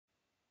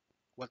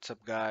What's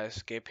up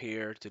guys, Gabe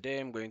here. Today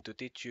I'm going to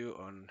teach you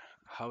on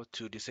how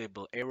to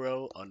disable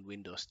Aero on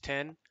Windows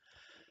 10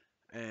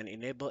 and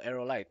enable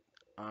Aero Lite.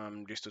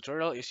 This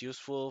tutorial is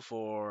useful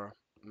for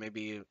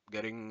maybe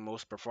getting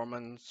most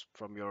performance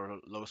from your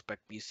low spec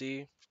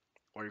PC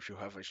or if you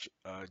have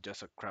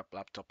just a crap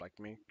laptop like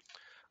me.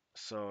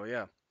 So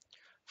yeah,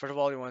 first of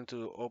all you want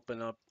to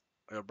open up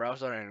your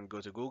browser and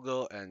go to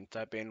Google and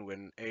type in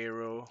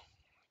Winaero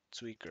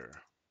tweaker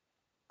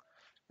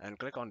and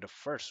click on the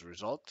first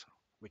result,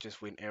 which is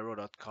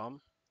winaero.com,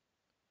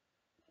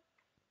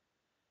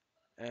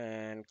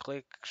 and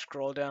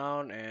scroll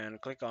down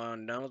and click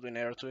on download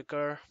Winaero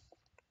tweaker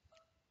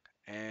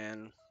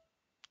and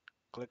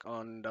click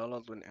on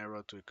download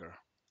Winaero tweaker.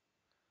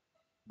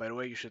 By the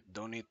way, you should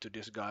donate to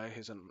this guy.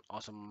 He's an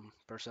awesome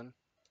person.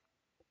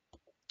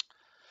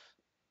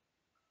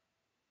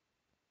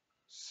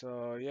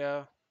 So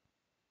yeah,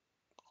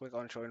 click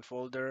on show in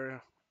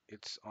folder.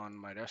 It's on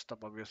my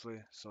desktop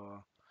obviously.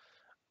 So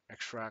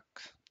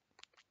extract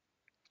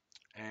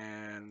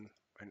and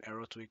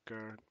Winaero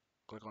tweaker.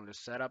 Click on the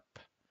setup.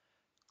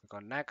 Click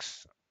on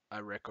next.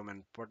 I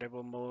recommend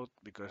portable mode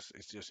because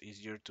it's just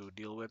easier to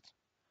deal with.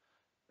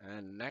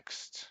 And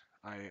next,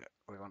 I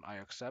click on I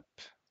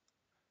accept,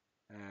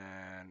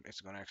 and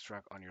it's gonna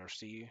extract on your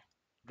C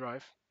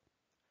drive.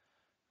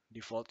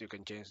 Default, you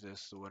can change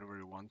this to whatever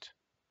you want.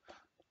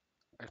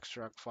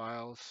 Extract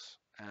files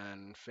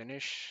and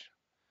finish.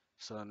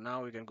 So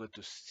now we can go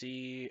to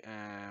C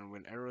and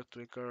Winaero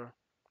tweaker,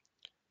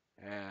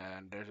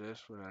 and there's this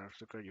Winaero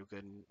tweaker.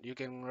 You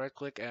can right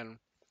click and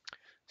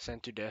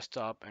send to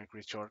desktop and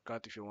create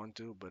shortcut if you want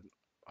to, but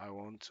I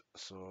won't.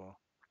 So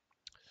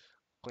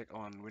click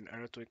on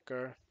Winaero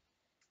tweaker.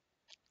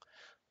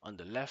 On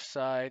the left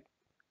side,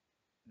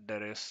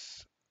 there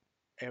is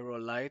Aero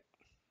Lite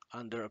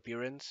under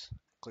appearance.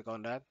 Click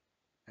on that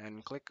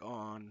and click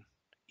on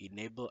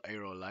enable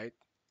Aero Lite.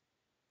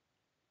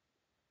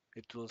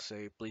 It will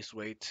say please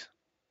wait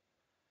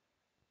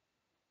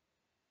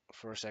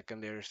for a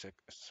second there.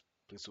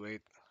 Please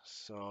wait.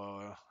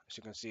 So as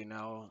you can see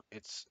now,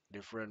 it's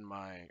different.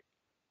 My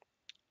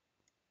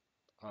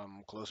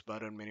close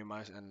button,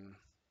 minimize and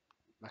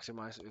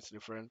maximize, it's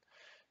different.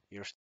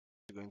 Yours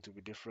is going to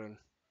be different.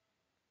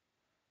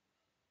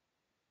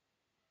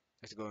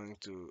 It's going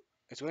to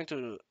it's going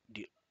to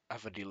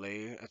have a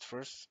delay at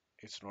first.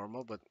 It's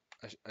normal, but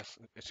as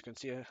you can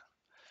see,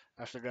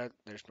 after that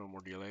there's no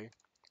more delay.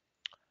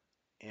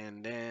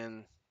 And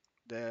then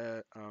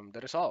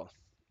that is all.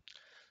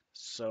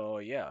 So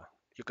yeah,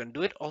 you can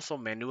do it also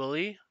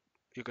manually.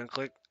 You can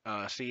click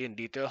see in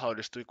detail how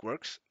this tweak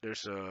works.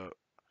 There's a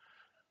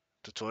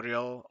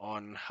tutorial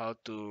on how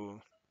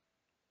to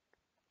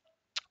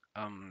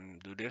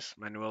do this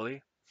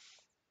manually.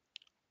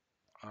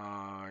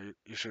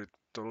 You should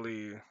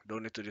totally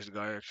donate to this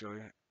guy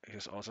actually.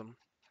 He's awesome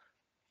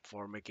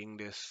for making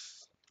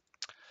this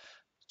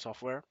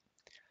software.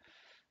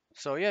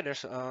 So yeah,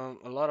 there's a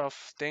lot of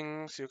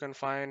things you can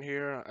find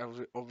here.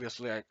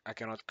 Obviously, I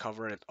cannot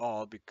cover it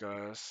all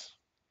because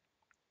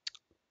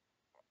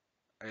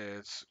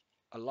it's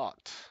a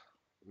lot.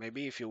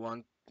 Maybe if you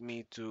want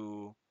me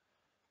to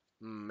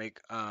make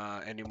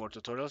any more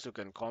tutorials, you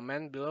can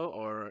comment below,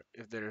 or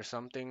if there is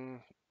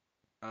something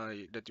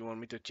that you want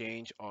me to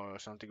change or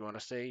something you want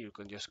to say, you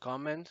can just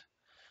comment.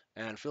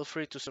 And feel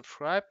free to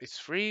subscribe, it's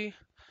free.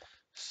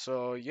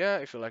 So yeah,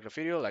 if you like the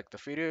video.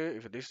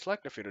 If you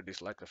dislike the video,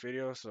 dislike the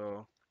video.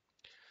 So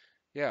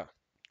yeah,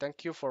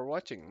 thank you for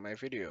watching my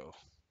video.